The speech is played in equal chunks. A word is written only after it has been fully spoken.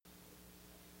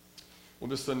Well,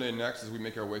 this Sunday next, as we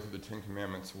make our way through the Ten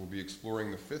Commandments, we'll be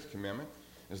exploring the fifth commandment,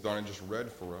 as Donna just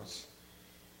read for us.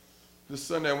 This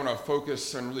Sunday, I want to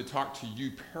focus and really talk to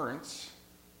you parents,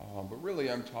 but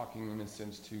really I'm talking in a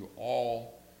sense to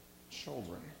all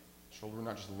children. Children,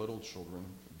 not just little children,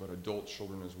 but adult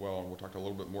children as well. And we'll talk a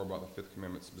little bit more about the fifth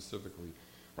commandment specifically.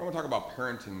 But I want to talk about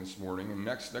parenting this morning. And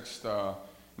next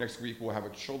week we'll have a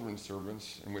children's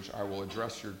service in which I will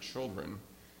address your children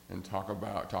and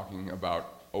talking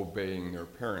about obeying their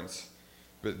parents.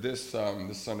 But this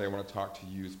Sunday I want to talk to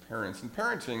you as parents. And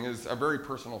parenting is a very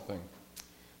personal thing.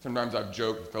 Sometimes I've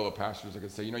joked with fellow pastors, I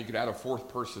could say, you could add a fourth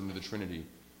person to the Trinity.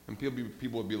 And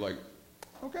people would be like,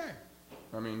 okay.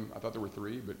 I mean, I thought there were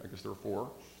three, but I guess there were four.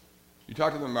 You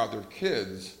talk to them about their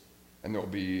kids, and there'll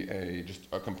be just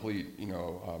a complete,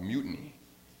 mutiny,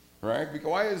 right?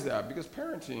 Why is that? Because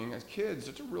parenting as kids,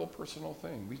 it's a real personal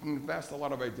thing. We can invest a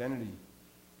lot of identity,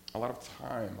 a lot of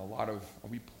time,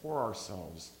 we pour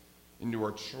ourselves into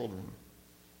our children.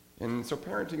 And so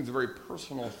parenting is a very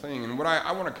personal thing. And what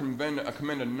I want to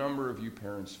commend a number of you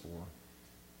parents for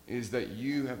is that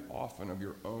you have often of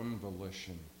your own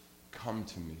volition come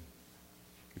to me.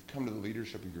 You've come to the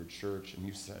leadership of your church and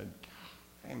you've said,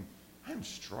 I'm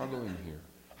struggling here.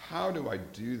 How do I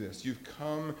do this? You've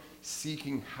come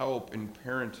seeking help in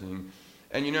parenting.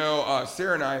 And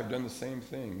Sarah and I have done the same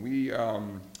thing.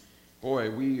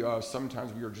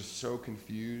 Sometimes we are just so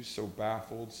confused, so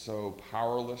baffled, so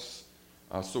powerless,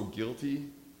 so guilty,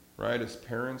 right, as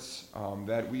parents,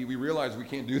 that we realize we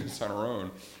can't do this on our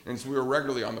own. And so we are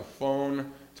regularly on the phone,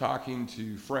 talking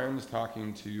to friends,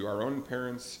 talking to our own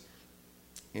parents.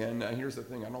 And here's the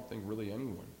thing, I don't think really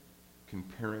anyone can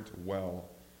parent well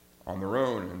on their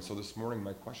own. And so this morning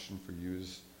my question for you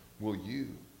is, will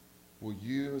you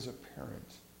as a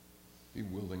parent be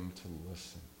willing to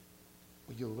listen?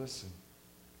 Will you listen?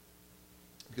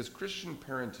 Because Christian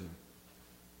parenting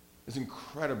is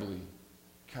incredibly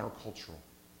countercultural.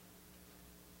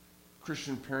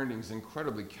 Christian parenting is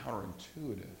incredibly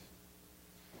counterintuitive.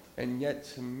 And yet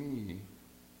to me,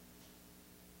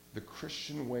 the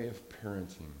Christian way of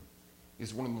parenting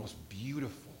is one of the most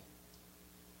beautiful,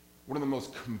 one of the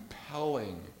most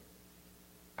compelling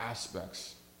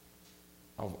aspects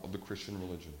of the Christian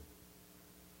religion.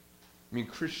 I mean,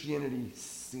 Christianity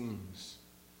sings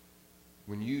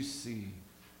when you see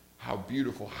how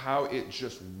beautiful, how it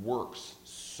just works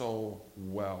so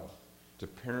well to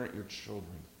parent your children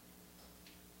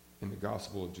in the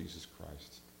gospel of Jesus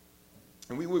Christ.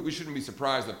 And we shouldn't be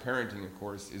surprised that parenting, of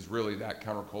course, is really that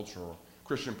countercultural.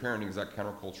 Christian parenting is that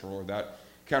countercultural or that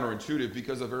counterintuitive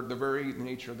because of the very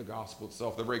nature of the gospel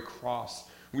itself, the very cross.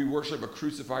 We worship a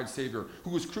crucified Savior who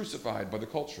was crucified by the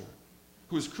culture,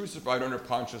 who was crucified under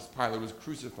Pontius Pilate, was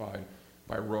crucified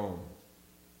by Rome.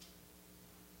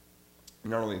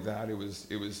 And not only that, it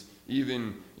was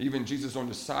even Jesus' own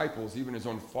disciples, even his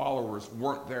own followers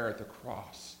weren't there at the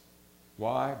cross.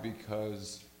 Why?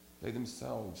 Because they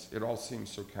themselves, it all seemed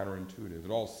so counterintuitive.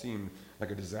 It all seemed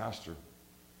like a disaster.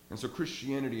 And so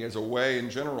Christianity as a way in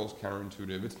general is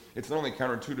counterintuitive. It's not only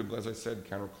counterintuitive, but as I said,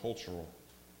 countercultural.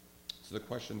 So the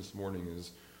question this morning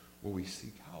is, will we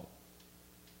seek help?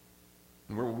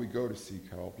 And where will we go to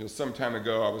seek help? Some time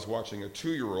ago I was watching a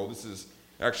 2-year-old. This is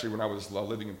actually when I was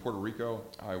living in Puerto Rico.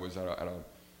 I was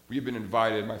we had been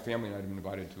invited, my family and I had been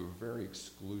invited to a very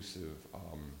exclusive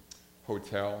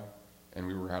hotel. And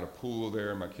we had a pool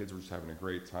there, and my kids were just having a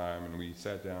great time. And we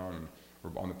sat down and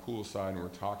we're on the pool side, and we're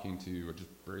talking to just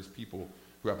various people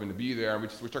who happened to be there. And we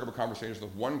struck up a conversation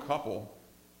with one couple.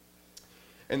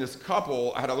 And this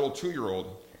couple had a little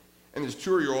 2-year-old. And this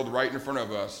 2-year-old right in front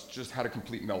of us just had a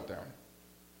complete meltdown.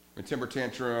 A temper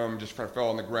tantrum, just kind of fell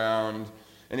on the ground.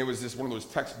 And it was just one of those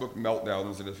textbook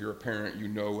meltdowns that if you're a parent, you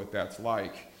know what that's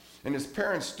like. And his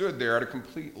parents stood there at a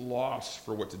complete loss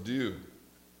for what to do.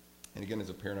 And again, as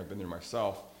a parent, I've been there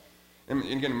myself. And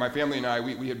again, my family and I,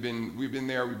 we've been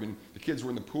there. The kids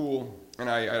were in the pool, and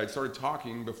I started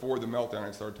talking before the meltdown.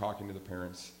 I started talking to the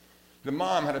parents. The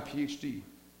mom had a PhD.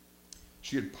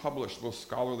 She had published both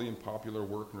scholarly and popular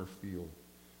work in her field.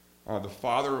 The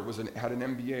father had an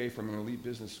MBA from an elite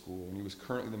business school, and he was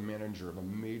currently the manager of a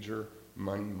major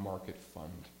money market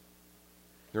fund.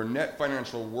 Their net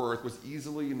financial worth was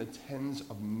easily in the tens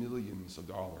of millions of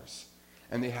dollars.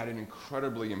 And they had an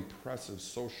incredibly impressive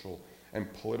social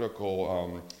and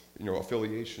political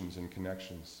affiliations and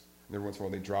connections. And every once in a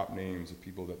while they dropped names of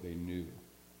people that they knew.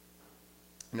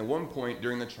 And at one point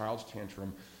during the child's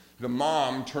tantrum, the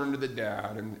mom turned to the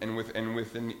dad and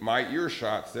within my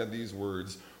earshot said these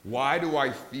words, "Why do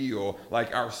I feel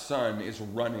like our son is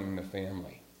running the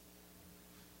family?"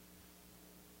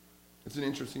 It's an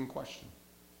interesting question,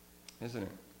 isn't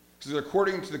it? Because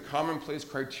according to the commonplace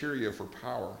criteria for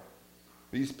power,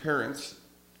 these parents,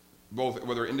 both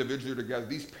whether individually or together,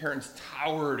 these parents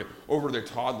towered over their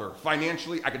toddler.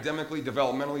 Financially, academically,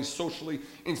 developmentally, socially,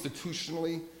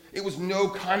 institutionally. It was no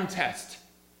contest,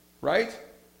 right?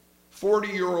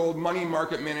 40-year-old money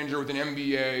market manager with an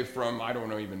MBA from, I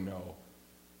don't even know,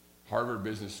 Harvard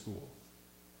Business School.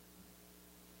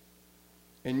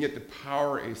 And yet the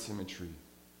power asymmetry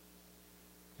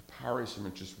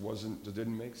just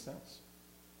didn't make sense.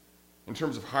 In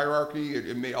terms of hierarchy,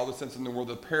 it made all the sense in the world.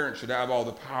 The parent should have all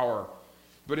the power.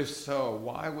 But if so,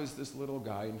 why was this little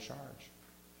guy in charge?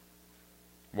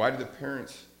 Why did the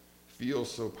parents feel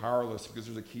so powerless? Because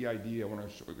there's a key idea I want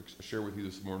to share with you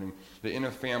this morning, that in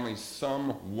a family,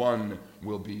 someone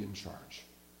will be in charge.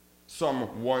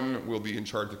 Someone will be in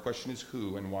charge. The question is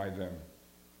who and why them?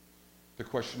 The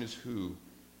question is who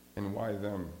and why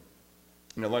them?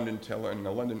 In London,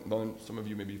 some of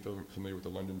you may be familiar with the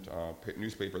London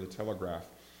newspaper, The Telegraph.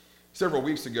 Several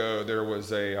weeks ago,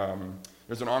 there's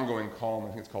an ongoing column. I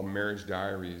think it's called Marriage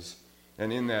Diaries,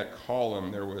 and in that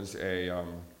column there was a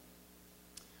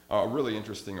really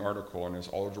interesting article, and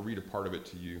I'll read a part of it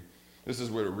to you. This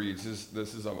is what it reads.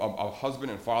 This is a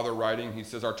husband and father writing. He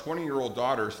says, "Our 20-year-old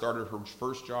daughter started her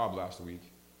first job last week.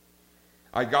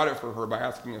 I got it for her by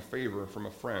asking a favor from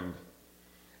a friend.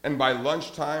 And by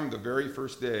lunchtime, the very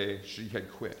first day, she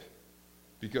had quit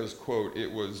because, quote,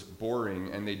 it was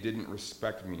boring and they didn't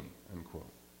respect me,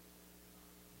 unquote."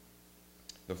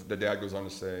 The dad goes on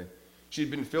to say, she'd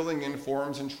been filling in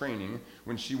forms and training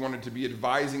when she wanted to be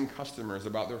advising customers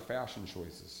about their fashion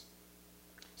choices.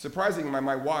 Surprisingly,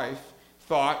 my wife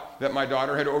thought that my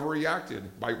daughter had overreacted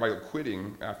by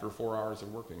quitting after 4 hours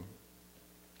of working,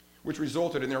 which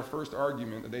resulted in their first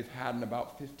argument that they've had in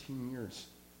about 15 years.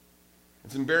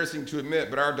 It's embarrassing to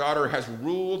admit, but our daughter has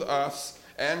ruled us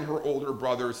and her older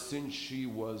brother since she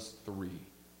was 3.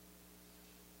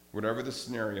 Whatever the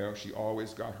scenario, she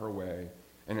always got her way,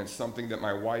 and it's something that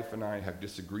my wife and I have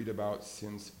disagreed about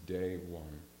since day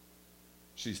one.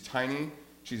 She's tiny,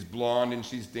 she's blonde, and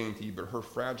she's dainty, but her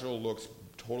fragile looks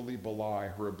totally belie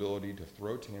her ability to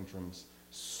throw tantrums,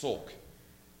 sulk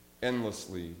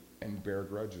endlessly, and bear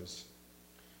grudges.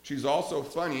 She's also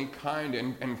funny, kind,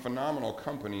 and phenomenal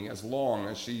company as long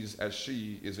as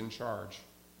she is in charge.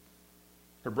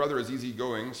 Her brother is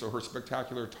easygoing, so her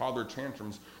spectacular toddler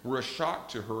tantrums were a shock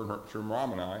to her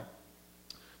mom and I,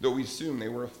 though we assumed they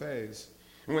were a phase.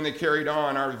 And when they carried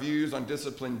on, our views on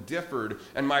discipline differed,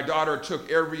 and my daughter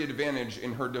took every advantage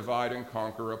in her divide and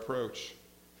conquer approach.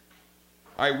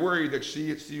 I worry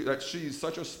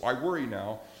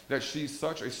now that she's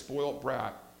such a spoiled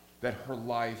brat that her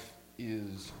life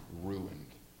is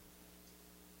ruined.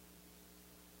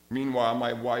 Meanwhile,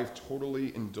 my wife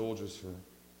totally indulges her,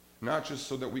 not just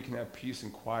so that we can have peace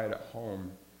and quiet at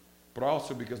home, but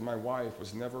also because my wife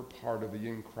was never part of the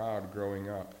in crowd growing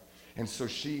up. And so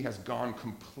she has gone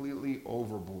completely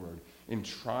overboard in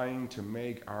trying to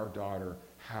make our daughter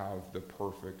have the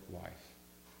perfect life.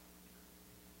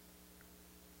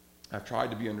 I've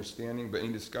tried to be understanding, but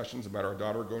any discussions about our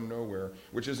daughter go nowhere,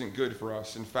 which isn't good for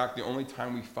us. In fact, the only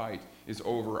time we fight is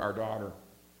over our daughter.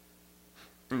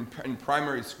 In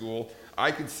primary school,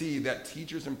 I could see that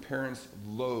teachers and parents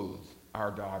loathe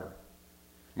our daughter.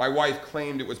 My wife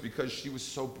claimed it was because she was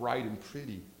so bright and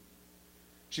pretty.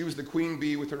 She was the queen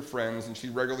bee with her friends, and she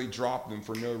regularly dropped them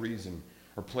for no reason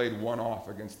or played one off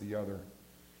against the other.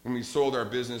 When we sold our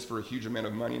business for a huge amount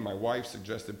of money, my wife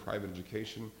suggested private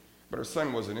education, but her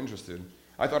son wasn't interested.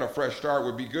 I thought a fresh start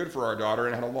would be good for our daughter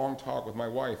and had a long talk with my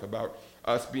wife about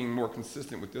us being more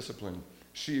consistent with discipline.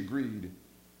 She agreed,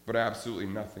 but absolutely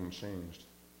nothing changed.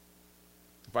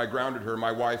 If I grounded her,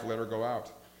 my wife let her go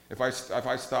out. If I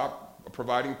stopped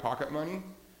providing pocket money,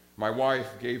 my wife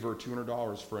gave her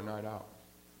 $200 for a night out.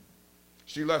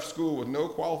 She left school with no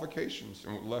qualifications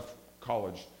and left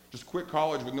college. Just quit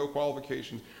college with no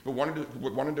qualifications, but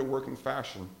wanted to work in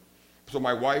fashion. So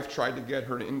my wife tried to get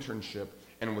her an internship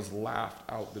and was laughed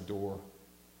out the door.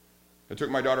 It took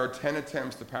my daughter 10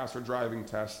 attempts to pass her driving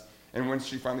test, and once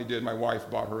she finally did, my wife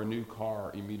bought her a new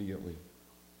car immediately.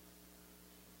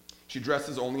 She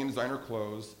dresses only in designer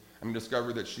clothes and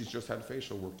discovered that she's just had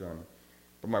facial work done.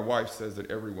 But my wife says that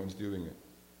everyone's doing it.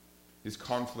 These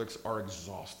conflicts are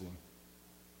exhausting.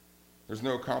 There's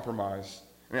no compromise.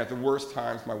 And at the worst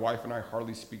times, my wife and I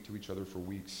hardly speak to each other for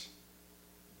weeks.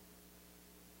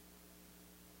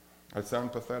 I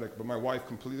sound pathetic, but my wife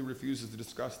completely refuses to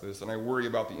discuss this, and I worry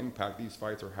about the impact these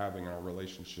fights are having on our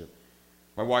relationship.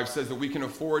 My wife says that we can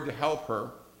afford to help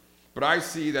her, but I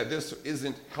see that this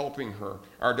isn't helping her.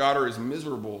 Our daughter is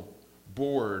miserable,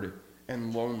 bored,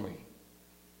 and lonely.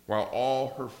 while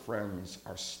all her friends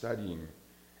are studying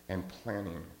and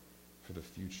planning for the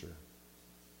future.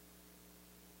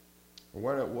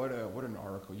 What an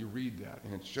article. You read that,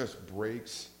 and it just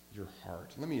breaks your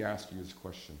heart. Let me ask you this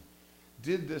question.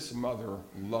 Did this mother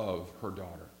love her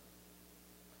daughter?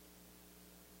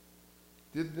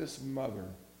 Did this mother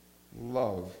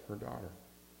love her daughter?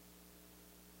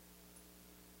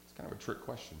 It's kind of a trick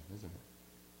question, isn't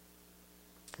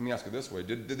it? Let me ask it this way.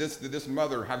 Did this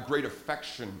mother have great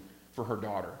affection for her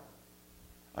daughter?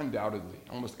 Undoubtedly.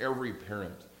 Almost every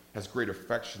parent has great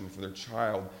affection for their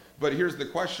child. But here's the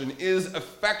question. Is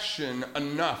affection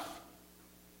enough?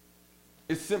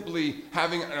 Is simply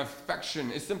having an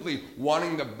affection, is simply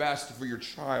wanting the best for your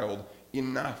child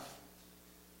enough?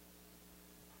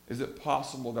 Is it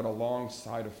possible that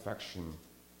alongside affection,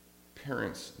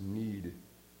 parents need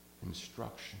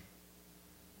instruction?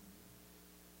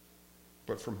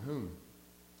 But from whom?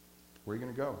 Where are you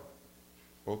going to go?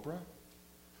 Oprah?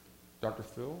 Dr.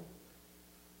 Phil?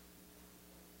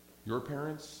 Your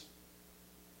parents?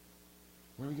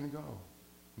 Where are we going to go?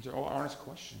 It's an honest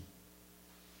question.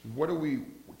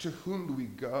 To whom do we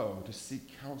go to seek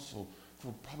counsel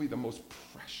for probably the most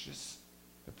precious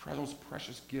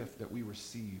gift that we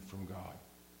receive from God?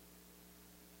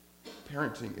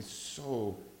 Parenting is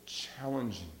so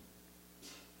challenging.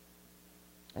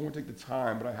 I won't take the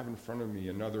time, but I have in front of me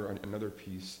another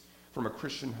piece from a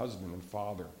Christian husband and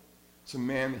father. It's a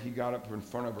man that he got up in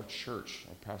front of a church,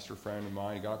 a pastor friend of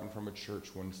mine. He got up in front of a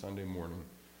church one Sunday morning.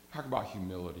 Talk about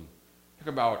humility.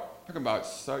 Talk about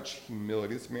such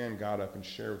humility. This man got up and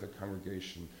shared with the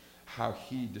congregation how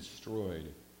he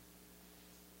destroyed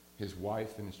his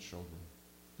wife and his children.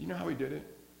 You know how he did it?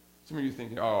 Some of you are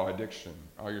thinking, oh, addiction.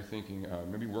 Oh, you're thinking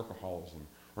maybe workaholism.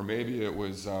 Or maybe it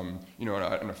was, an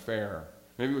affair.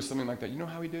 Maybe it was something like that. You know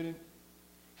how he did it?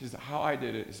 He says, how I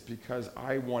did it is because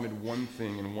I wanted one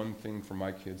thing and one thing for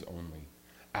my kids only.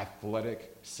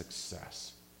 Athletic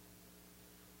success.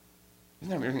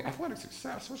 Isn't that amazing? Athletic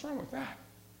success. What's wrong with that?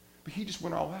 But he just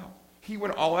went all out. He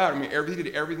went all out. I mean, he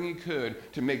did everything he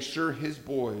could to make sure his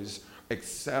boys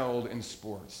excelled in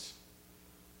sports.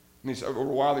 And over a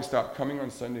while, they stopped coming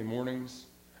on Sunday mornings.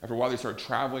 After a while, they started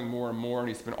traveling more and more, and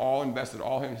he spent all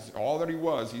that he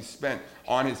was, he spent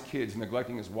on his kids,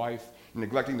 neglecting his wife,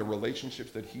 neglecting the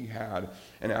relationships that he had.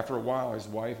 And after a while, his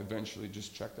wife eventually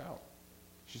just checked out.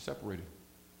 She separated.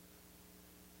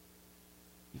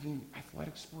 Even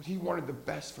athletic sports, he wanted the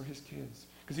best for his kids.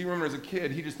 Because he remembered as a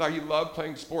kid, he just thought he loved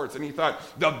playing sports, and he thought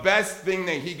the best thing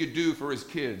that he could do for his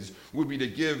kids would be to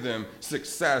give them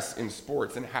success in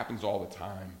sports, and it happens all the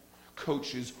time.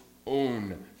 Coaches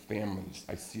own families.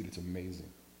 I see it. It's amazing.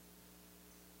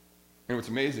 And what's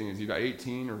amazing is you got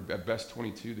 18 or at best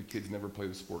 22, the kids never play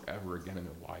the sport ever again in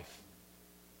their life.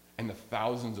 And the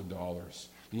thousands of dollars,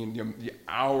 the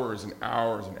hours and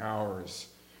hours and hours,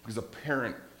 because a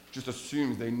parent just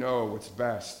assumes they know what's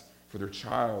best for their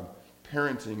child.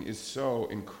 Parenting is so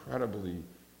incredibly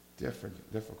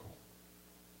difficult.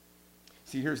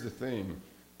 See, here's the thing.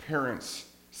 Parents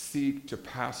seek to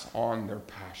pass on their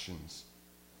passions.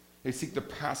 They seek to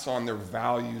pass on their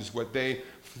values, what they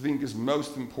think is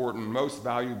most important, most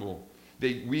valuable.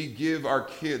 We give our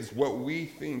kids what we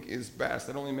think is best.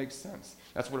 That only makes sense.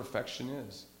 That's what affection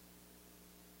is.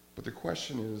 But the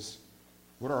question is,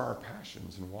 what are our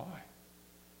passions and why?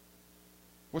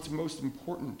 What's most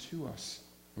important to us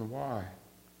and why?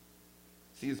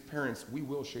 See, as parents, we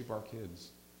will shape our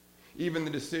kids. Even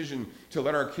the decision to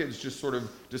let our kids just sort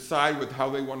of decide with how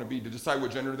they want to be, to decide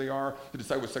what gender they are, to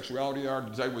decide what sexuality they are, to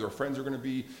decide what their friends are going to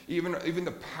be. Even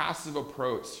the passive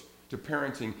approach to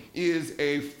parenting is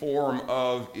a form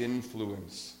of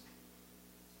influence.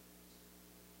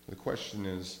 The question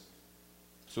is,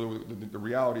 so the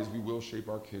reality is we will shape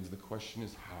our kids. The question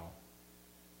is how.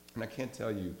 And I can't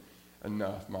tell you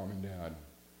enough, Mom and Dad.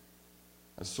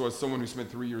 So as someone who spent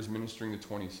 3 years ministering to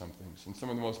 20-somethings, and some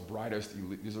of the most brightest,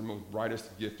 these are the most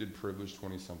brightest, gifted, privileged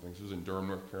 20-somethings. This was in Durham,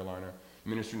 North Carolina,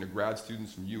 ministering to grad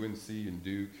students from UNC and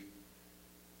Duke.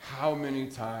 How many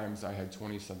times I had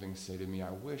 20-somethings say to me,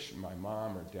 I wish my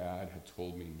mom or dad had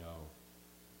told me no.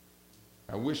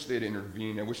 I wish they'd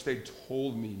intervened. I wish they'd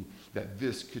told me that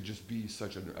this could just be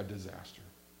such a disaster.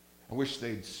 I wish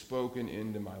they'd spoken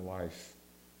into my life.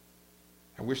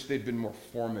 I wish they'd been more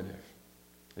formative.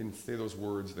 They didn't say those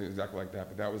words exactly like that,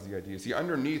 but that was the idea. See,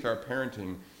 underneath our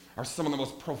parenting are some of the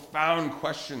most profound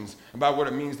questions about what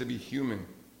it means to be human.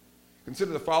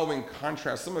 Consider the following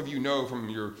contrast. Some of you know from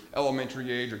your elementary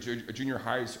age or junior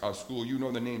high school, you know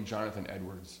the name Jonathan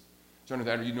Edwards.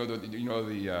 Jonathan Edwards, you know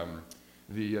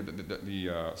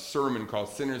the sermon called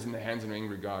Sinners in the Hands of an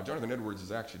Angry God. Jonathan Edwards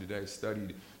is actually today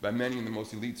studied by many in the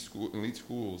most elite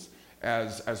schools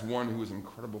as one who was an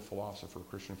incredible philosopher,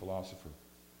 Christian philosopher.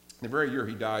 The very year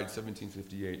he died,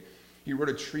 1758, he wrote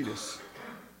a treatise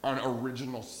on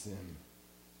original sin.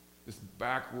 This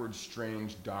backward,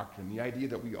 strange doctrine, the idea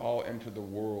that we all enter the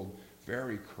world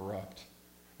very corrupt.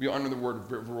 We all enter the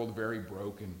world very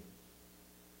broken.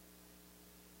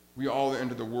 We all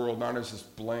enter the world not as this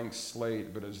blank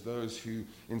slate, but as those who,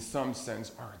 in some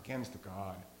sense, are against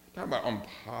God. Talk about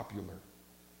unpopular.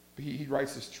 But he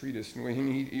writes this treatise,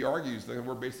 and he argues that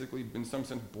we're basically, in some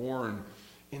sense, born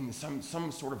in some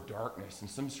sort of darkness, in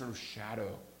some sort of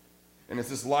shadow. And it's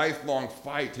this lifelong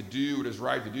fight to do what is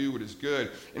right, to do what is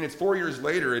good. And it's 4 years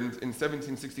later, in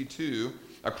 1762,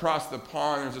 across the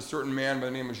pond, there's a certain man by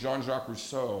the name of Jean-Jacques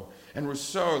Rousseau. And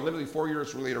Rousseau, literally 4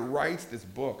 years later, writes this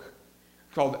book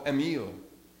called Émile.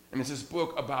 And it's this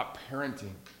book about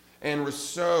parenting. And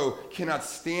Rousseau cannot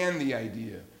stand the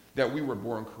idea that we were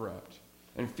born corrupt.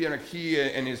 And he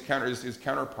and his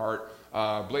counterpart,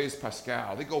 Blaise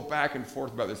Pascal, they go back and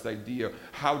forth about this idea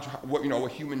of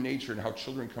what human nature and how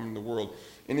children come into the world.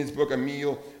 In his book,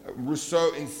 Émile,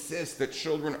 Rousseau insists that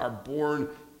children are born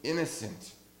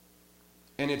innocent.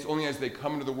 And it's only as they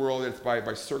come into the world, it's by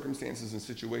circumstances and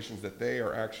situations that they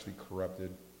are actually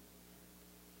corrupted.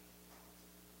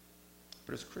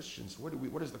 But as Christians,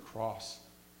 what does the cross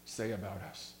say about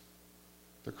us?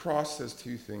 The cross says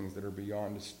two things that are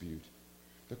beyond dispute.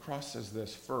 The cross says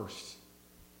this: first,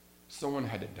 someone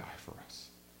had to die for us.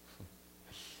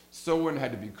 Someone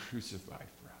had to be crucified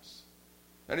for us.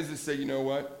 That is to say, you know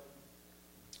what?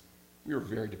 We are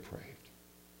very depraved.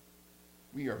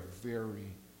 We are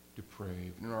very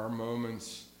depraved. And in our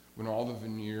moments when all the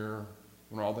veneer,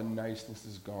 when all the niceness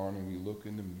is gone and we look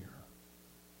in the mirror,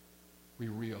 we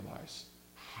realize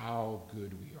how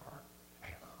good we are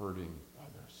at hurting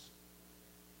others.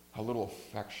 How little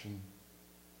affection,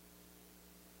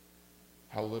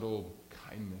 how little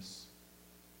kindness.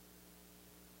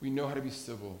 We know how to be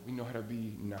civil. We know how to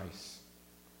be nice.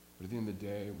 But at the end of the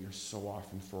day, we are so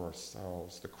often for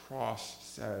ourselves. The cross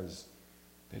says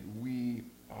that we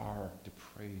are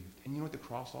depraved. And you know what the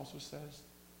cross also says?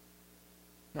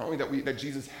 Not only that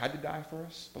Jesus had to die for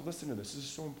us, but listen to this. This is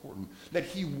so important. That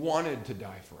he wanted to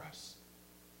die for us.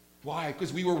 Why?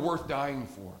 Because we were worth dying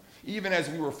for. Even as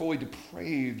we were fully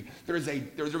depraved, there's a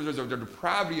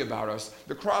depravity about us.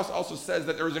 The cross also says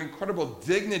that there is an incredible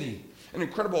dignity, an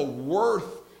incredible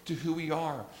worth to who we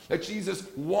are. That Jesus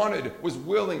was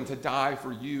willing to die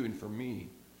for you and for me.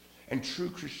 And true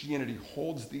Christianity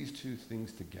holds these two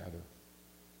things together.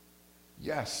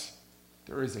 Yes,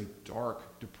 there is a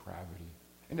dark depravity.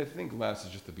 And to think less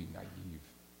is just to be naive.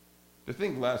 To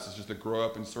think less is just to grow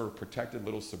up in sort of protected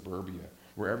little suburbia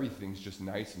where everything's just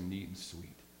nice and neat and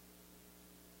sweet.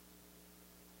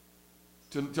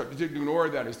 To ignore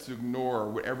that is to ignore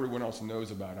what everyone else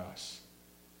knows about us.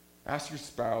 Ask your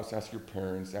spouse, ask your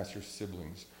parents, ask your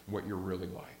siblings what you're really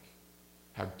like,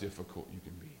 how difficult you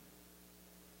can be.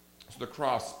 So the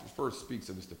cross first speaks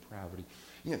of this depravity.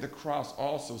 Yet the cross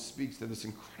also speaks to this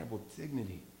incredible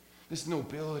dignity, this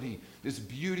nobility, this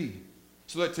beauty.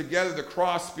 So that together the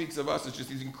cross speaks of us as just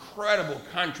these incredible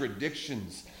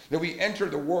contradictions, that we enter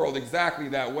the world exactly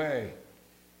that way.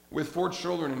 With 4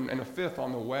 children and a 5th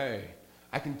on the way,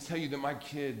 I can tell you that my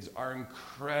kids are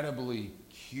incredibly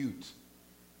cute.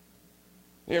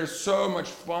 They are so much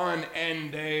fun,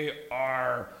 and they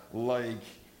are like,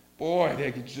 boy,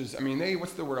 they could just,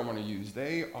 what's the word I want to use?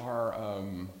 They are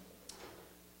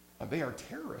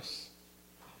terrorists.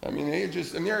 And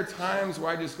there are times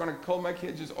where I just want to call my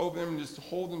kids, just open them and just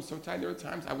hold them so tight. There are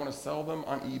times I want to sell them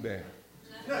on eBay.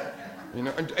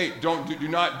 And hey, do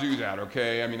not do that,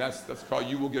 okay? That's called,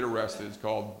 you will get arrested. It's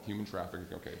called human trafficking,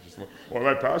 okay? Well,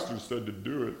 my pastor said to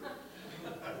do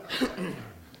it.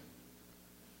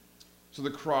 So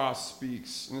the cross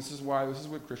speaks, and this is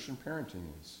what Christian parenting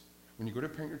is. When you go to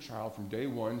parent your child from day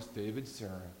one, it's David,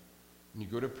 Sarah. When you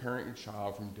go to parent your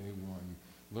child from day one,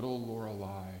 little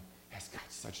Lorelei has got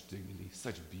such dignity,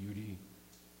 such beauty,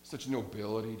 such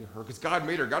nobility to her. Because God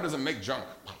made her. God doesn't make junk,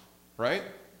 right?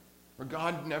 Or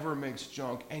God never makes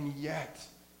junk, and yet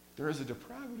there is a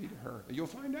depravity to her that you'll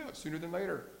find out sooner than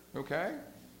later, okay?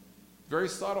 Very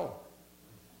subtle.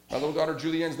 My little daughter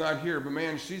Julianne's not here, but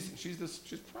man, she's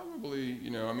probably,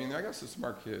 I got some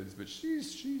smart kids, but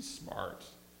she's smart.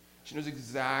 She knows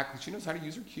how to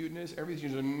use her cuteness, everything.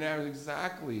 She knows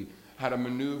exactly how to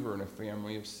maneuver in a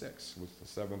family of 6 with the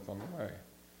 7th on the way.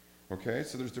 Okay,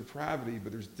 so there's depravity,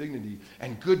 but there's dignity.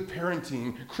 And good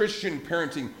parenting, Christian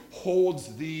parenting,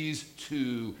 holds these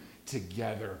two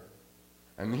together.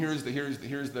 And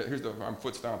I'm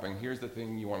foot stomping. Here's the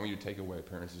thing you want me to take away,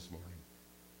 parents, this morning.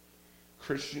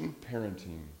 Christian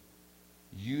parenting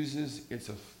uses its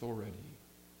authority,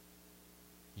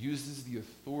 uses the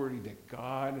authority that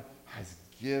God has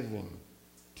given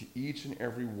to each and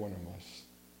every one of us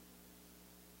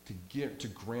to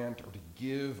grant or to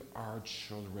give our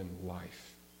children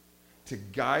life, to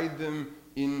guide them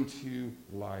into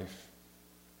life.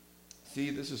 See,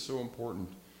 this is so important.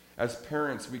 As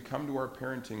parents, we come to our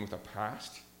parenting with a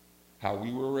past, how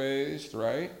we were raised,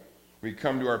 right? We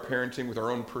come to our parenting with our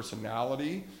own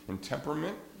personality and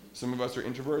temperament. Some of us are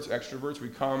introverts, extroverts. We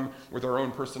come with our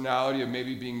own personality of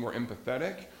maybe being more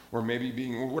empathetic or maybe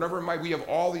being whatever it might be. We have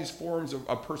all these forms of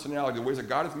personality, the ways that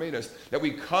God has made us, that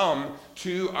we come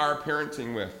to our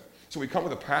parenting with. So we come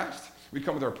with a past, we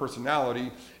come with our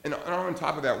personality, and on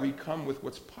top of that, we come with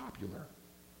what's popular.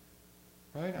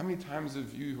 Right? How many times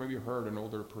have you maybe heard an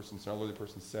older person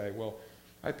say, well,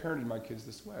 I parented my kids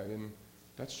this way, and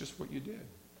that's just what you did.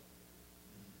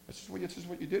 That's just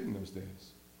what you did in those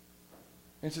days.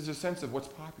 And it's just a sense of what's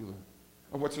popular,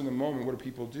 of what's in the moment, what do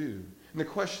people do. And the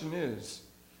question is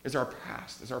our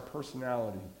past, is our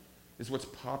personality, is what's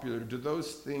popular, do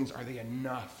those things, are they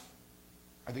enough?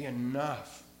 Are they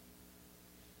enough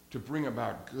to bring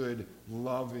about good,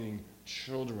 loving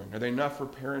children? Are they enough for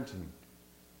parenting?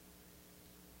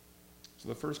 So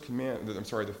the fifth commandment, the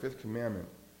fifth commandment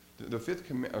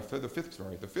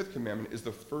is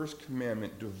the first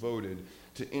commandment devoted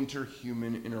to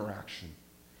interhuman interaction.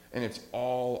 And it's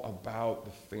all about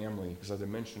the family, because as I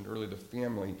mentioned earlier, the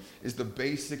family is the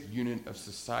basic unit of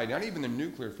society, not even the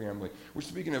nuclear family. We're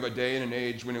speaking of a day and an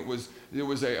age when there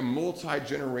was a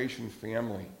multi-generation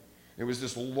family. It was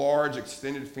this large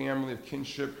extended family of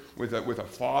kinship with a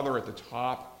father at the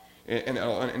top. And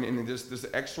this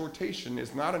exhortation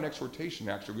is not an exhortation,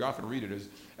 actually. We often read it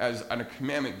as a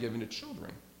commandment given to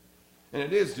children. And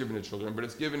it is given to children, but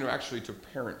it's given actually to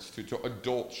parents, to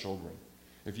adult children.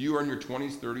 If you are in your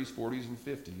 20s, 30s, 40s, and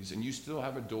 50s, and you still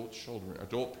have if you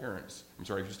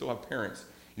still have parents,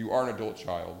 you are an adult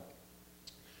child,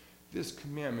 this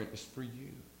commandment is for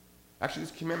you. Actually,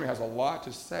 this commandment has a lot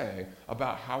to say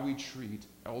about how we treat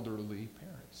elderly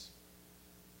parents.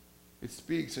 It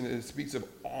speaks of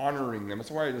honoring them.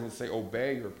 That's why it doesn't say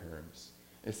obey your parents.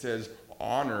 It says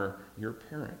honor your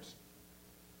parents.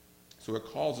 So it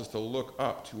calls us to look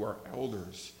up to our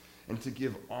elders and to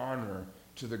give honor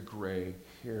to the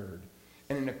gray-haired.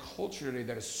 And in a culture today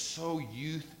that is so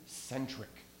youth-centric,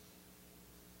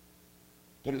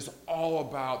 that is all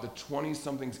about the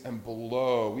 20-somethings and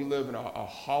below. We live in a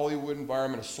Hollywood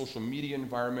environment, a social media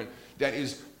environment that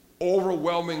is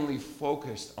overwhelmingly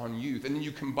focused on youth. And then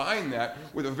you combine that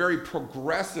with a very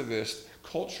progressivist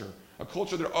culture, a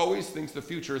culture that always thinks the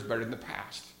future is better than the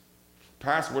past.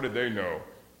 Past, what did they know?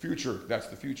 Future, that's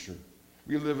the future.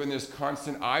 We live in this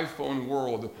constant iPhone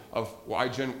world of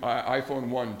iPhone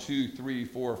 1, 2, 3,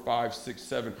 4, 5, 6,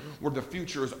 7, where the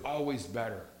future is always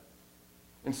better.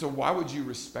 And so why would you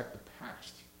respect the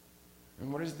past?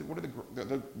 And what does the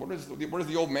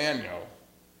old man know?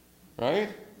 Right?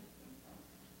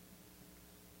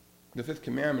 The fifth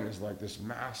commandment is like this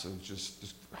massive, just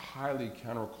this highly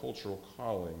countercultural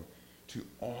calling to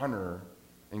honor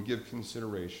and give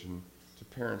consideration to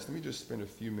parents. Let me just spend a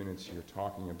few minutes here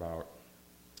talking about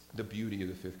the beauty of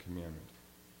the fifth commandment.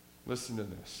 Listen to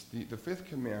this. The fifth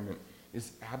commandment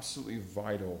is absolutely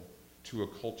vital to a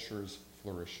culture's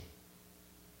flourishing.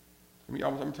 I'm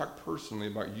going to talk personally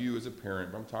about you as a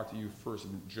parent, but I'm talking to you first,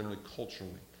 generally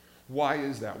culturally. Why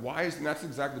is that? And that's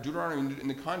exactly Deuteronomy. In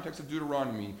the context of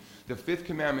Deuteronomy, the fifth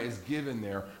commandment is given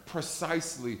there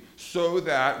precisely so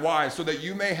that, why? So that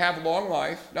you may have long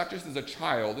life, not just as a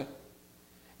child,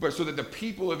 but so that the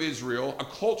people of Israel, a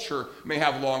culture, may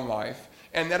have long life,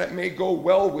 and that it may go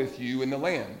well with you in the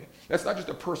land. That's not just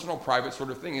a personal, private sort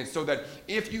of thing. It's so that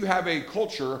if you have a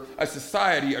culture, a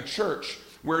society, a church,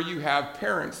 where you have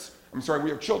we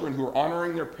have children who are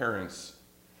honoring their parents,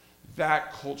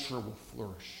 that culture will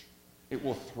flourish. It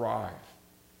will thrive.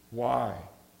 Why?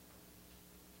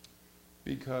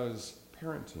 Because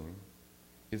parenting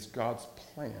is God's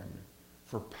plan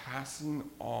for passing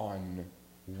on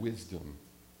wisdom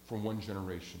from one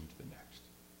generation to the next.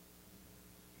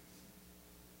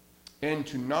 And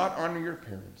to not honor your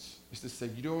parents is to say,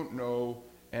 you don't know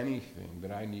anything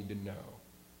that I need to know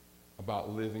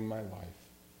about living my life,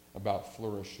 about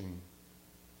flourishing,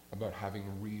 about having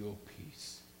real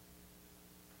peace.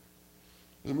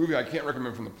 There's a movie I can't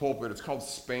recommend from the pulpit. It's called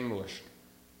Spanglish.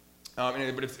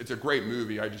 But it's a great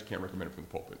movie. I just can't recommend it from the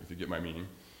pulpit, if you get my meaning.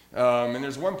 And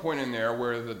there's one point in there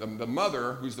where the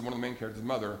mother, who's one of the main characters, the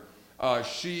mother,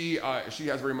 she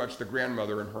has very much the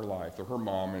grandmother in her life, or her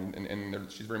mom,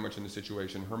 and she's very much in the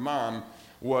situation. Her mom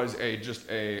was just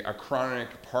a chronic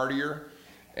partier,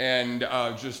 and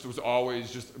just was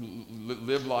always just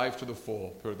live life to the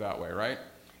full, put it that way, right?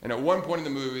 And at one point in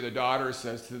the movie, the daughter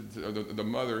says the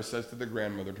mother says to the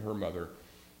grandmother, to her mother,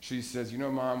 she says,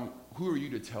 Mom, who are you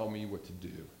to tell me what to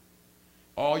do?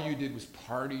 All you did was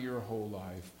party your whole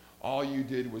life. All you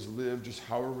did was live just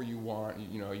however you want.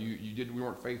 We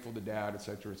weren't faithful to Dad,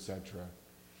 etc., etc.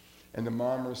 And the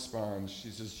mom responds,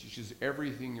 she says,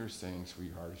 everything you're saying,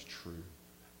 sweetheart, is true.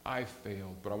 I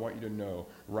failed, but I want you to know,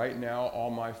 right now,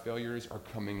 all my failures are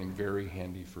coming in very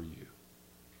handy for you.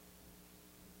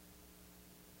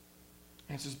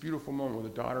 And it's this beautiful moment where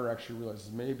the daughter actually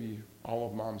realizes maybe all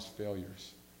of Mom's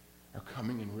failures are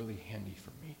coming in really handy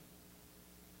for me.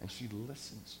 And she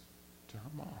listens to her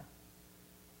mom.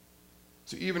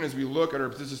 So even as we look at her,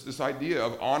 this idea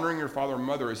of honoring your father and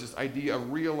mother is this idea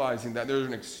of realizing that there's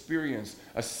an experience,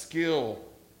 a skill,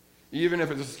 even if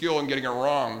it's a skill in getting it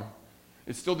wrong,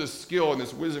 it's still this skill and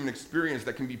this wisdom and experience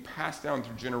that can be passed down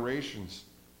through generations.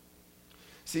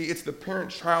 See, it's the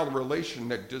parent-child relation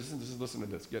that doesn't, listen to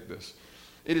this, get this.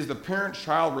 It is the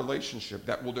parent-child relationship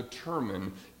that will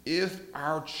determine if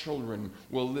our children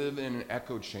will live in an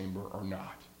echo chamber or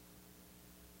not.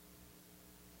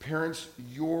 Parents,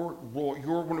 your role,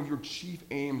 one of your chief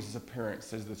aims as a parent,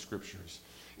 says the scriptures,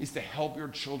 is to help your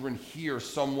children hear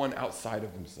someone outside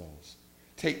of themselves.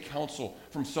 Take counsel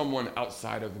from someone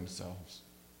outside of themselves.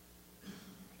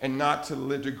 And not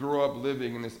to grow up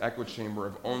living in this echo chamber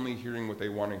of only hearing what they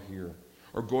want to hear.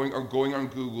 Or going on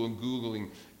Google and Googling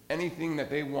anything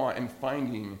that they want and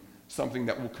finding something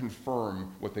that will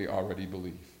confirm what they already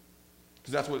believe.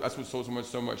 Because that's what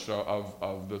so much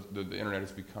of the internet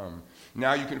has become.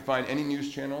 Now you can find any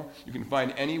news channel, you can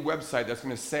find any website that's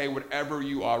going to say whatever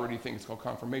you already think. It's called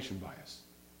confirmation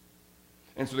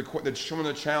one of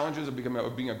the challenges of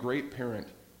being a great parent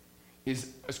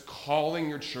is calling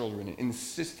your children and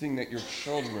insisting that your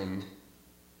children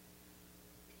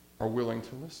are willing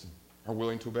to listen, are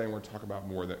willing to obey. And we're going to talk about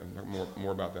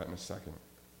more about that in a second.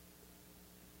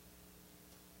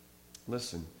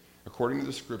 Listen, according to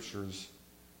the scriptures,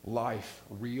 life,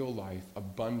 real life,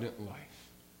 abundant life,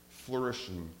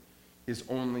 flourishing is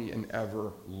only and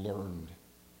ever learned.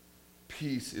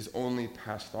 Peace is only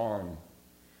passed on.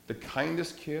 The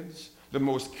kindest kids, the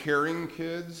most caring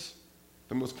kids,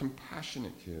 the most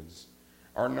compassionate kids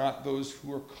are not those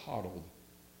who are coddled.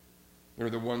 They're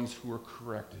the ones who are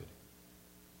corrected,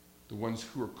 the ones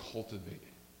who are cultivated.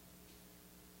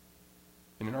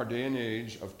 And in our day and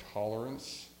age of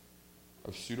tolerance,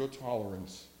 of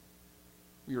pseudo-tolerance,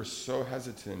 we are so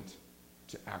hesitant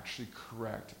to actually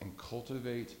correct and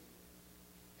cultivate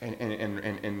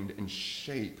and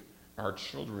shape our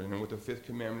children. And what the fifth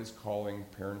commandment is calling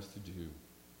parents to do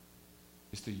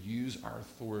is to use our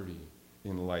authority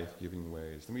in life-giving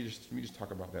ways. Let me just talk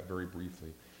about that very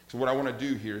briefly. So what I want to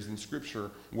do here is in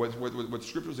Scripture, what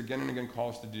Scriptures again and again call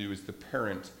us to do is to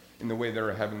parent in the way that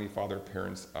our Heavenly Father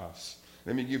parents us.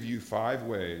 Let me give you 5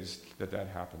 ways that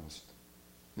happens.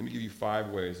 Let me give you 5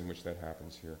 ways in which that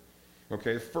happens here.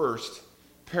 Okay, first,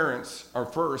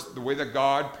 the way that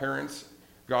God parents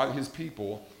his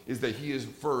people, is that he is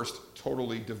first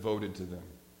totally devoted to them.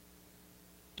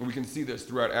 And we can see this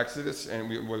throughout Exodus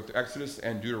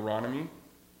and Deuteronomy.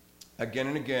 Again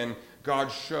and again,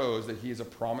 God shows that he is a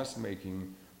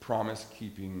promise-making,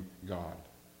 promise-keeping God.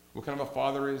 What kind of a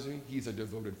father is he? He's a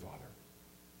devoted father.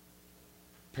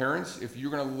 Parents, if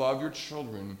you're going to love your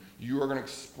children, you are going to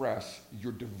express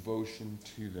your devotion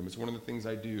to them. It's one of the things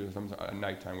I do at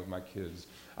nighttime with my kids.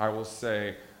 I will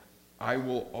say, I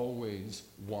will always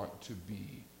want to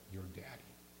be your daddy,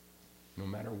 no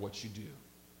matter what you do.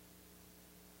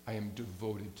 I am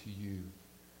devoted to you.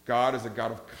 God is a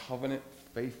God of covenant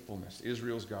faithfulness.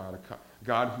 Israel's God, a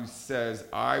God who says,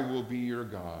 I will be your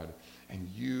God, and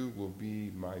you will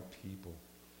be my people.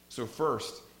 So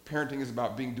first, parenting is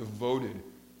about being devoted.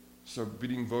 So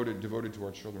being devoted to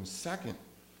our children. Second,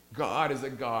 God is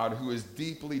a God who is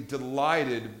deeply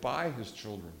delighted by his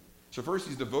children. So first,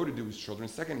 he's devoted to his children.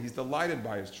 Second, he's delighted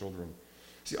by his children.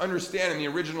 See, understand in the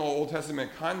original Old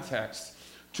Testament context,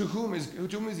 to whom is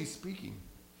he speaking?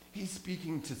 He's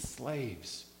speaking to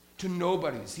slaves, to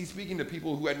nobodies. He's speaking to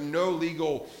people who had no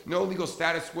legal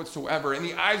status whatsoever. In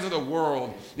the eyes of the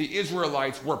world, the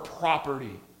Israelites were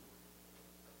property.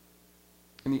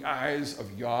 In the eyes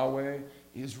of Yahweh,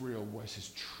 Israel was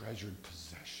his treasured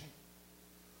possession.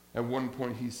 At one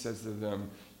point, he says to them,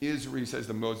 he says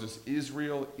to Moses,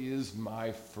 Israel is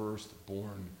my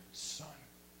firstborn son.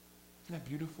 Isn't that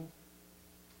beautiful?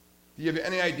 Do you have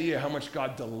any idea how much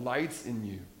God delights in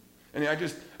you? And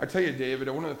I tell you, David,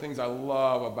 one of the things I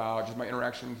love about just my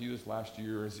interaction with you this last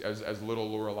year as little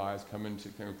Lorelai's come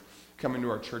into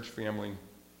our church family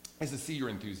is to see your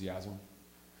enthusiasm.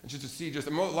 And just to see a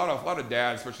lot of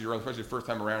dads, especially first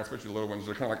time around, especially the little ones,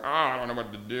 they're kind of like, I don't know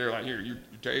what to do. Like, here, you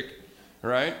take,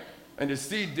 right? And to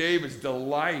see David's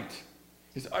delight,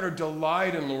 his utter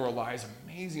delight in Lorelai is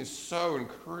amazing. It's so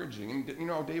encouraging.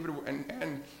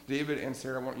 And, David and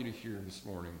Sarah, I want you to hear this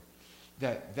morning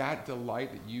that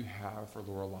delight that you have for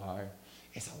Lorelai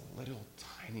is a little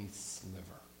tiny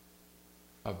sliver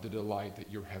of the delight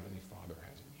that your Heavenly Father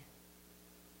has in you.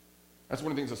 That's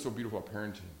one of the things that's so beautiful about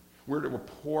parenting. We're to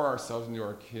pour ourselves into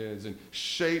our kids and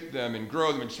shape them and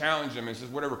grow them and challenge them and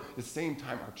just whatever. At the same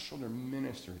time, our children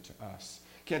minister to us.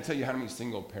 Can't tell you how many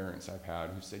single parents I've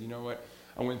had who said, you know what,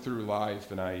 I went through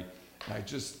life and I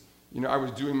just, I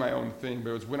was doing my own thing, but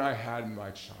it was when I had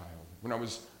my child, when I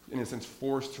was, in a sense,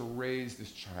 forced to raise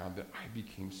this child that I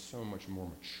became so much more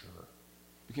mature,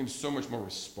 became so much more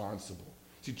responsible.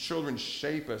 See, children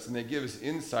shape us and they give us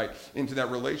insight into that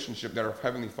relationship that our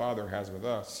Heavenly Father has with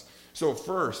us. So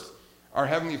first, our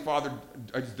Heavenly Father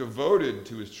is devoted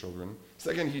to his children.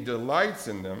 Second, he delights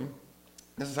in them.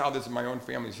 This is how this in my own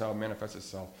family is how it manifests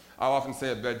itself. I'll often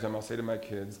say at bedtime, I'll say to my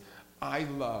kids, I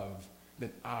love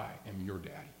that I am your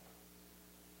daddy.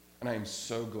 And I am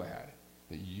so glad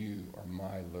that you are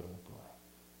my little girl,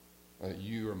 that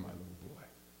you are my little boy.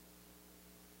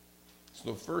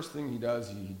 So the first thing he does,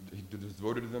 he is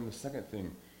devoted to them. The second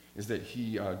thing is that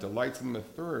he delights in them. The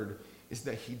third is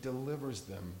that he delivers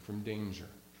them from danger.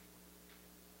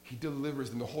 He delivers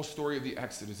them. The whole story of the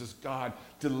Exodus is God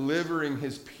delivering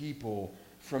his people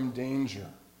from danger.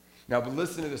 Now, but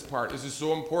listen to this part. This is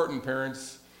so important,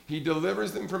 parents. He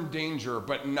delivers them from danger,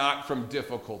 but not from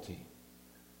difficulty.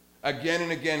 Again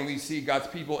and again, we see God's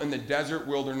people in the desert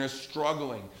wilderness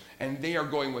struggling, and they are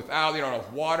going without. They don't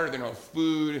have water. They don't have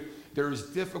food. There is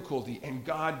difficulty, and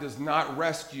God does not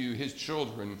rescue his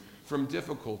children from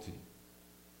difficulty.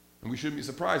 And we shouldn't be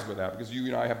surprised by that because you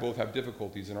and I both have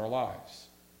difficulties in our lives.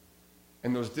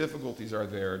 And those difficulties are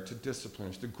there to discipline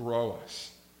us, to grow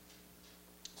us.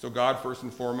 So God, first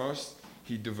and foremost,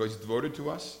 he's devoted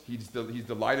to us. He's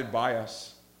delighted by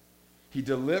us. He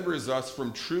delivers us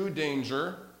from true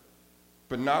danger,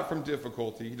 but not from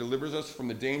difficulty. He delivers us from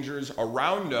the dangers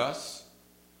around us,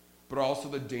 but also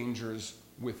the dangers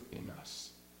within us.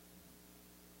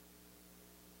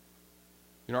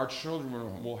 Our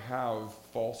children will have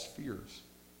false fears.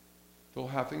 They'll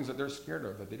have things that they're scared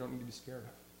of that they don't need to be scared of.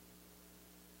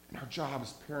 And our job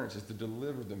as parents is to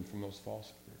deliver them from those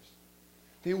false fears.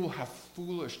 They will have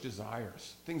foolish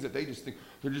desires, things that they just think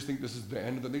this is the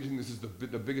end of them. They think this is the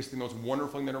biggest thing, the most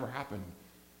wonderful thing that ever happened.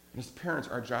 And as parents,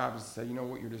 our job is to say, you know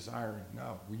what you're desiring?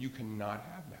 No, you cannot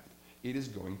have that. It is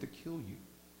going to kill you.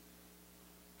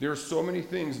 There are so many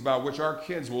things about which our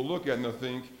kids will look at and they'll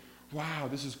think, wow,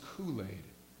 this is Kool-Aid.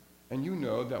 And you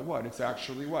know that what? It's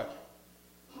actually what?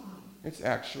 It's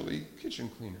actually kitchen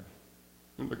cleaner.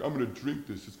 And like, I'm going to drink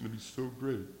this. It's going to be so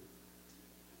great.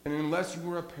 And unless you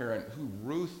are a parent who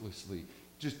ruthlessly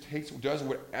just does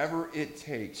whatever it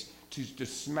takes to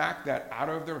smack that out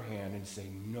of their hand and say,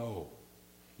 no,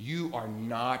 you are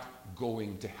not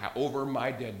going to have over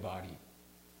my dead body.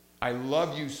 I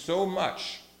love you so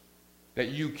much that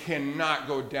you cannot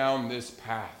go down this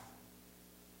path.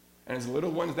 And as little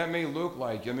ones, that may look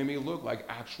like, it may look like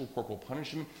actual corporal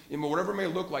punishment. Whatever it may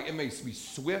look like, it may be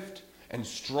swift and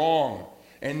strong.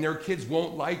 And their kids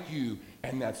won't like you,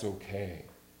 and that's okay.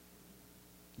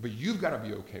 But you've got to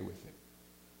be okay with it.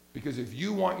 Because if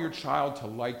you want your child to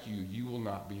like you, you will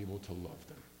not be able to love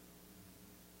them.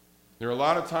 There are a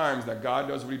lot of times that God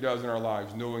does what he does in our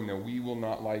lives, knowing that we will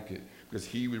not like it, because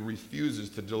he refuses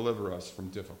to deliver us from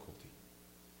difficulty.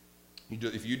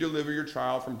 If you deliver your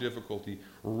child from difficulty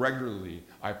regularly,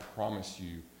 I promise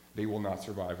you, they will not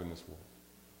survive in this world.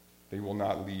 They will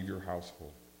not leave your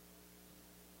household.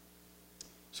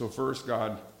 So first,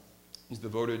 God is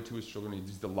devoted to his children.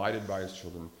 He's delighted by his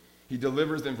children. He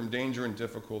delivers them from danger and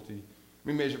difficulty.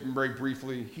 Let me measure very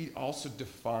briefly. He also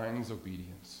defines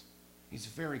obedience. He's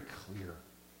very clear.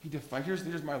 He defines,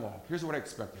 here's my law. Here's what I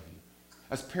expect of you.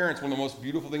 As parents, one of the most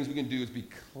beautiful things we can do is be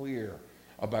clear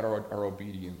about our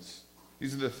obedience.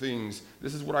 These are the things,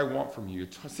 this is what I want from you.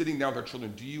 Sitting down with our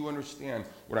children, do you understand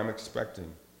what I'm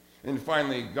expecting? And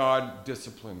finally, God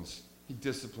disciplines. He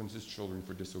disciplines his children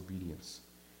for disobedience.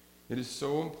 It is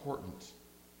so important.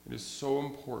 It is so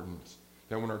important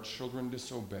that when our children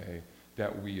disobey,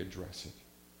 that we address it.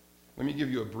 Let me give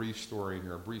you a brief story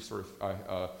here, a brief sort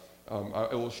of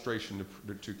illustration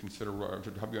to consider,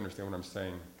 to help you understand what I'm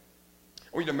saying.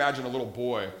 I want you to imagine a little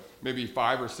boy, maybe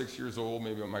 5 or 6 years old,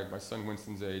 maybe my son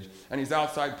Winston's age, and he's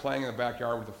outside playing in the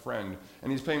backyard with a friend,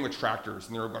 and he's playing with tractors,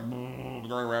 and they're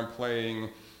going around playing,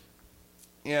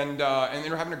 and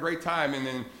they're having a great time, and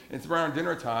then it's around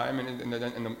dinner time,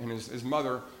 and his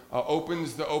mother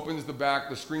opens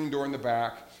the screen door in the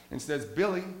back and says,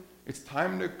 "Billy, it's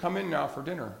time to come in now for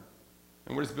dinner."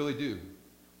 And what does Billy do?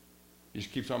 He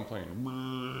just keeps on playing.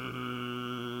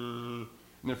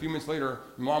 And then a few minutes later,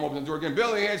 Mom opens the door again.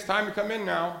 "Billy, it's time to come in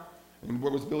now." And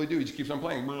what does Billy do? He just keeps on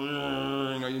playing.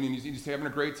 He's just having a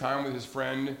great time with his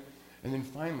friend. And then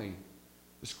finally,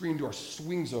 the screen door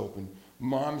swings open.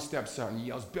 Mom steps out and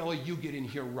yells, "Billy, you get in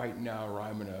here right now or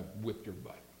I'm going to whip your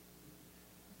butt."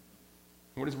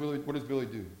 And what does Billy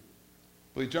do?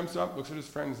 Billy jumps up, looks at his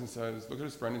friend and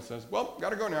says, "Well,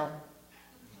 gotta go now."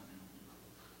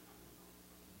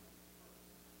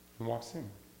 And walks in.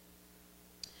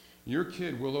 Your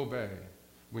kid will obey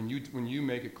when you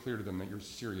make it clear to them that you're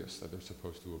serious, that they're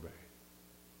supposed to obey.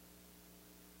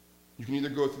 You can either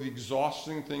go through the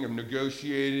exhausting thing of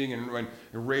negotiating and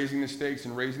raising the stakes,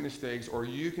 or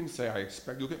you can say,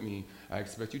 look at me, I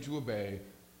expect you to obey.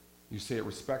 You say it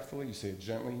respectfully, you say it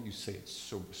gently, you say it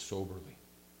soberly.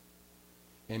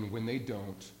 And when they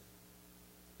don't,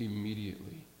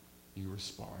 immediately you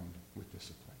respond with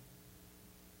discipline.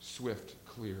 Swift,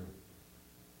 clear.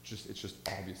 It's just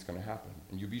obvious it's going to happen.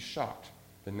 And you'll be shocked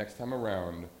the next time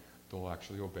around they'll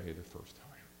actually obey the first time.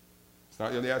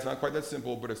 It's not quite that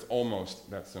simple, but it's almost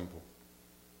that simple.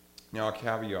 Now a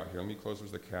caveat here. Let me close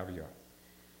with a caveat.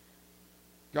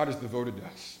 God is devoted to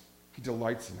us. He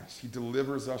delights in us. He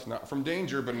delivers us not from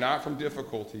danger, but not from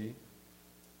difficulty.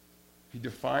 He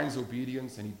defines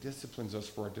obedience and he disciplines us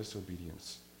for our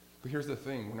disobedience. But here's the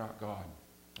thing, we're not God,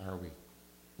 are we?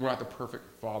 We're not the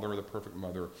perfect father or the perfect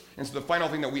mother. And so the final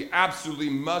thing that we absolutely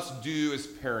must do as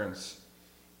parents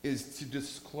is to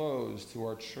disclose to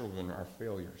our children our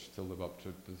failures to live up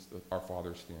to our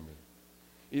Father's standard.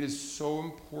 It is so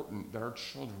important that our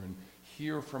children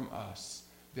hear from us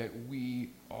that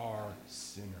we are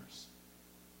sinners.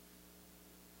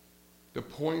 The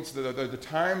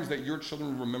times that your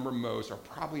children remember most are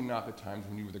probably not the times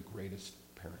when you were the greatest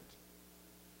parent.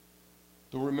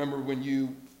 They'll remember when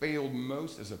you failed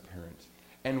most as a parent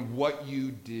and what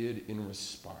you did in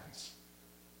response.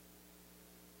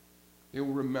 They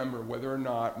will remember whether or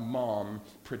not Mom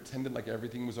pretended like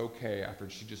everything was okay after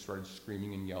she just started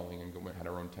screaming and yelling and had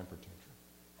her own temper tantrum.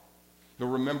 They'll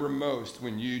remember most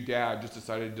when you, Dad, just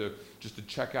decided to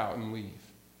check out and leave.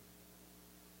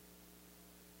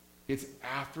 It's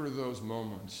after those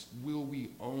moments will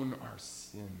we own our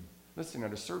sin. Listen,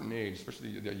 at a certain age,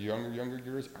 especially the younger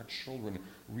years, our children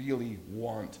really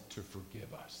want to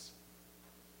forgive us.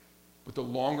 But the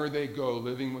longer they go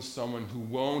living with someone who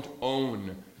won't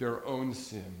own their own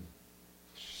sin,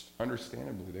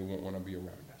 understandably, they won't want to be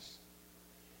around us.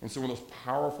 And so one of those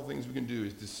powerful things we can do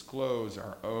is disclose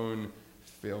our own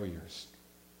failures.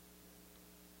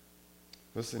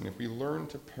 Listen, if we learn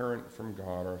to parent from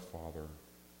God our Father,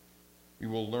 we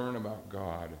will learn about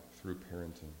God through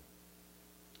parenting.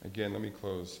 Again, let me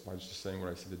close by just saying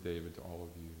what I said to David, to all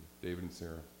of you, David and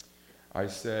Sarah. I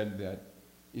said that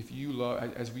if you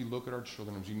love, as we look at our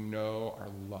children, as you know our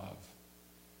love,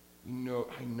 I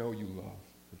know you love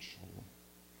your children.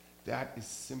 That is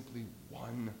simply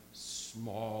one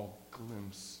small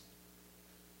glimpse,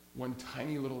 one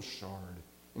tiny little shard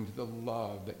into the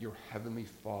love that your heavenly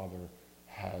Father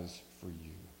has for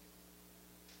you.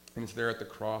 And it's there at the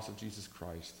cross of Jesus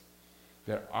Christ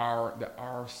that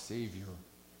our Savior,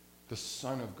 the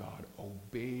Son of God,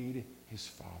 obeyed his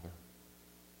Father.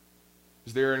 It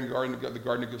was there in the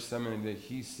Garden of Gethsemane that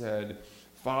he said,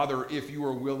 "Father, if you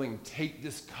are willing, take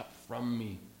this cup from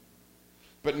me.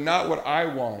 But not what I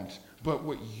want, but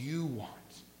what you want."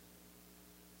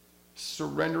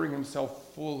 Surrendering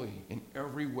himself fully in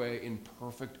every way in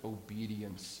perfect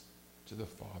obedience to the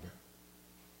Father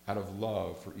out of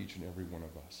love for each and every one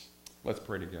of us. Let's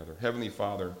pray together. Heavenly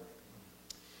Father,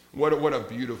 what a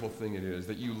beautiful thing it is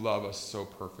that you love us so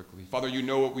perfectly. Father, you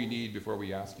know what we need before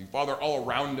we ask you. Father, all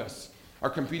around us are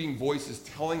competing voices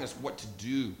telling us what to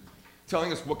do,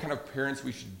 telling us what kind of parents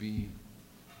we should be.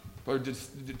 Father, just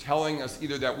telling us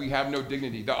either that we have no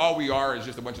dignity, that all we are is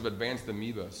just a bunch of advanced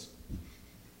amoebas.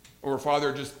 Or,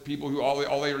 Father, just people who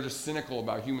all they are just cynical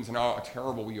about humans and how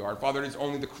terrible we are. Father, it's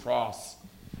only the cross.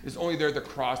 It's only there at the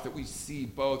cross that we see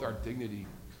both our dignity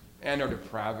and our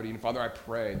depravity. And Father, I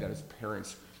pray that as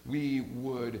parents, we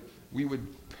would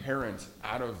parent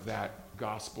out of that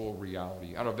gospel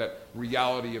reality, out of that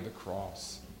reality of the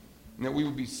cross. And that we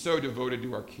would be so devoted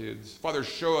to our kids. Father,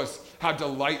 show us how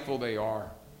delightful they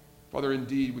are. Father,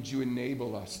 indeed, would you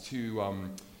enable us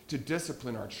to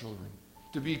discipline our children,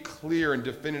 to be clear and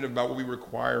definitive about what we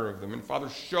require of them. And Father,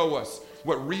 show us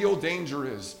what real danger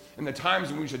is and the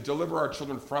times when we should deliver our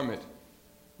children from it.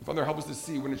 And Father, help us to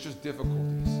see when it's just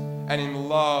difficulties. And in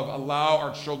love, allow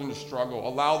our children to struggle,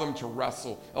 allow them to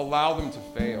wrestle, allow them to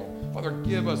fail. Father,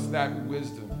 give us that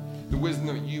wisdom, the wisdom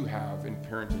that you have in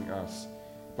parenting us.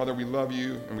 Father, we love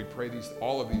you and we pray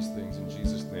all of these things in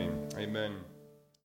Jesus' name. Amen.